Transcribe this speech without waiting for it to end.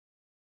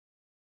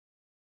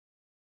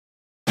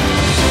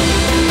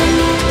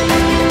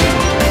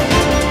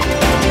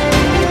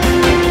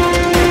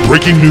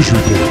Breaking news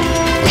report.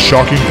 A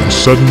shocking and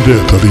sudden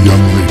death of a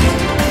young lady,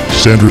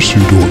 Sandra Sue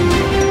Dorton.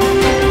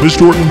 Ms.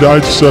 Dorton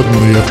died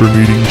suddenly after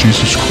meeting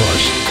Jesus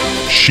Christ.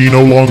 She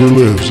no longer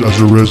lives as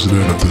a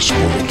resident of this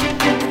world.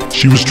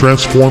 She was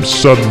transformed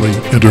suddenly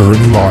into her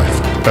new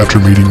life after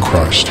meeting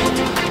Christ.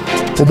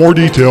 For more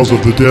details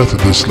of the death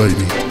of this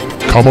lady,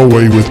 come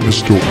away with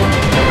Ms. Dorton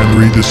and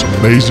read this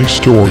amazing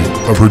story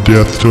of her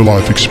death to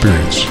life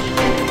experience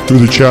through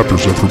the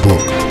chapters of her book,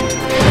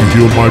 You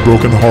Healed My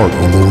Broken Heart,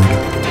 O Lord,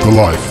 the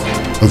Life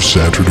of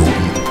Sandra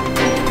Dorton.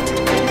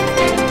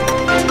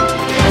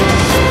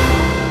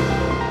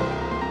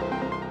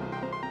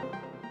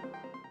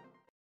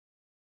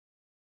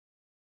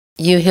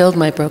 You healed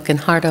my broken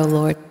heart, O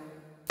Lord,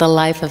 the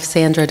life of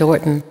Sandra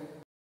Dorton.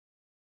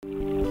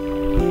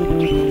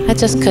 I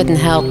just couldn't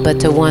help but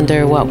to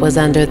wonder what was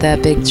under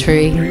that big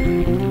tree,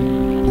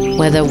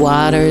 where the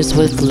waters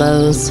would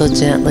flow so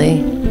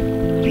gently.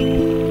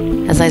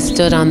 As I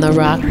stood on the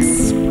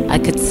rocks, I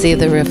could see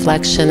the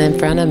reflection in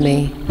front of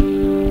me.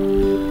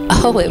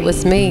 Oh, it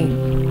was me.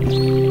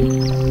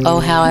 Oh,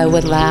 how I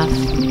would laugh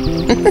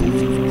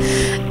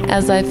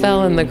as I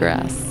fell in the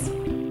grass.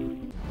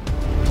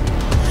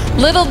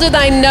 Little did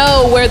I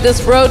know where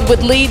this road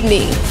would lead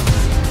me,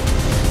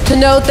 to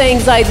know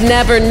things I'd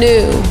never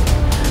knew.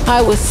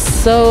 I was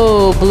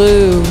so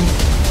blue.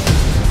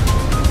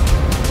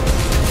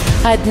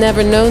 I'd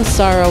never known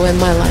sorrow in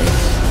my life.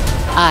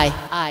 I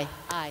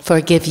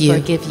forgive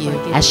you.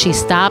 As she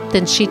stopped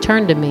and she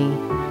turned to me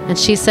and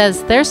she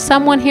says, there's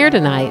someone here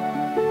tonight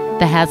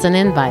that has an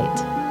invite.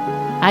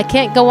 I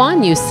can't go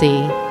on, you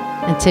see,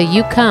 until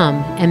you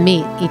come and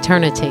meet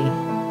eternity.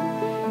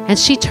 And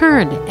she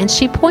turned and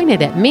she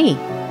pointed at me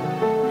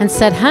and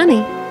said,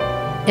 honey,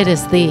 it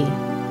is thee.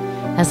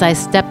 As I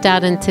stepped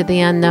out into the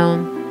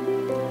unknown,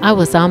 I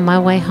was on my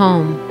way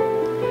home.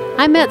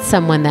 I met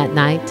someone that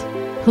night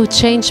who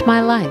changed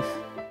my life.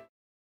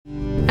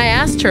 I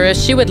asked her if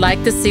she would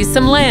like to see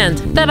some land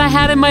that I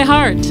had in my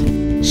heart.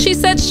 She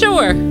said,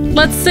 sure,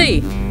 let's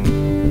see.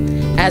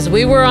 As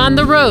we were on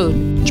the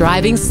road,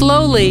 driving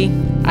slowly,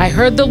 I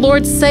heard the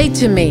Lord say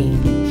to me,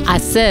 I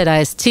said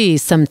iced tea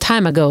some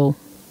time ago.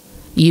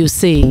 You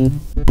see.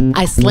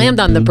 I slammed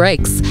on the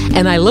brakes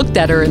and I looked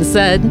at her and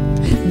said,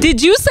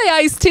 did you say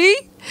iced tea?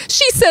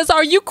 She says,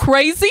 are you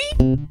crazy?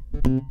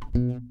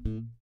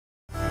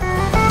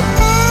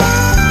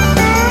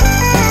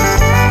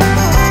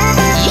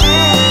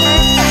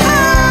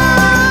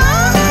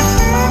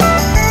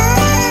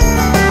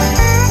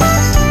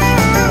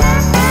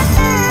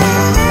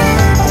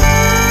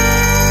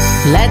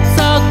 Let's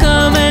all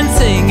come and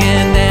sing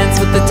and dance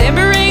with the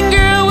tambourine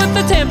girl, with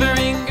the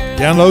tambourine girl.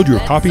 Download your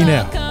copy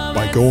now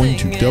by going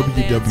to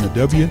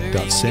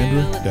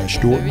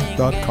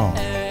www.sandra-dorton.com,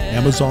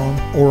 Amazon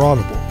or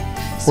Audible.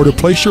 Or to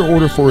place your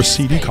order for a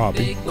CD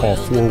copy, call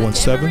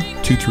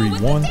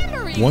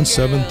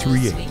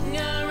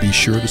 417-231-1738. Be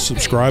sure to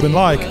subscribe and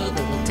like.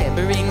 Little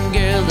tambourine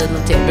girl,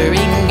 little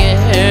tambourine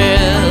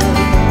girl.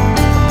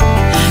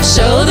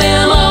 Show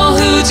them all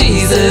who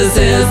Jesus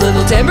is,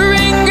 little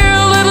tambourine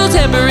girl, little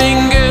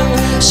tambourine girl.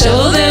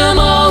 Show them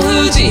all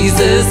who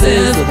Jesus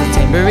is, little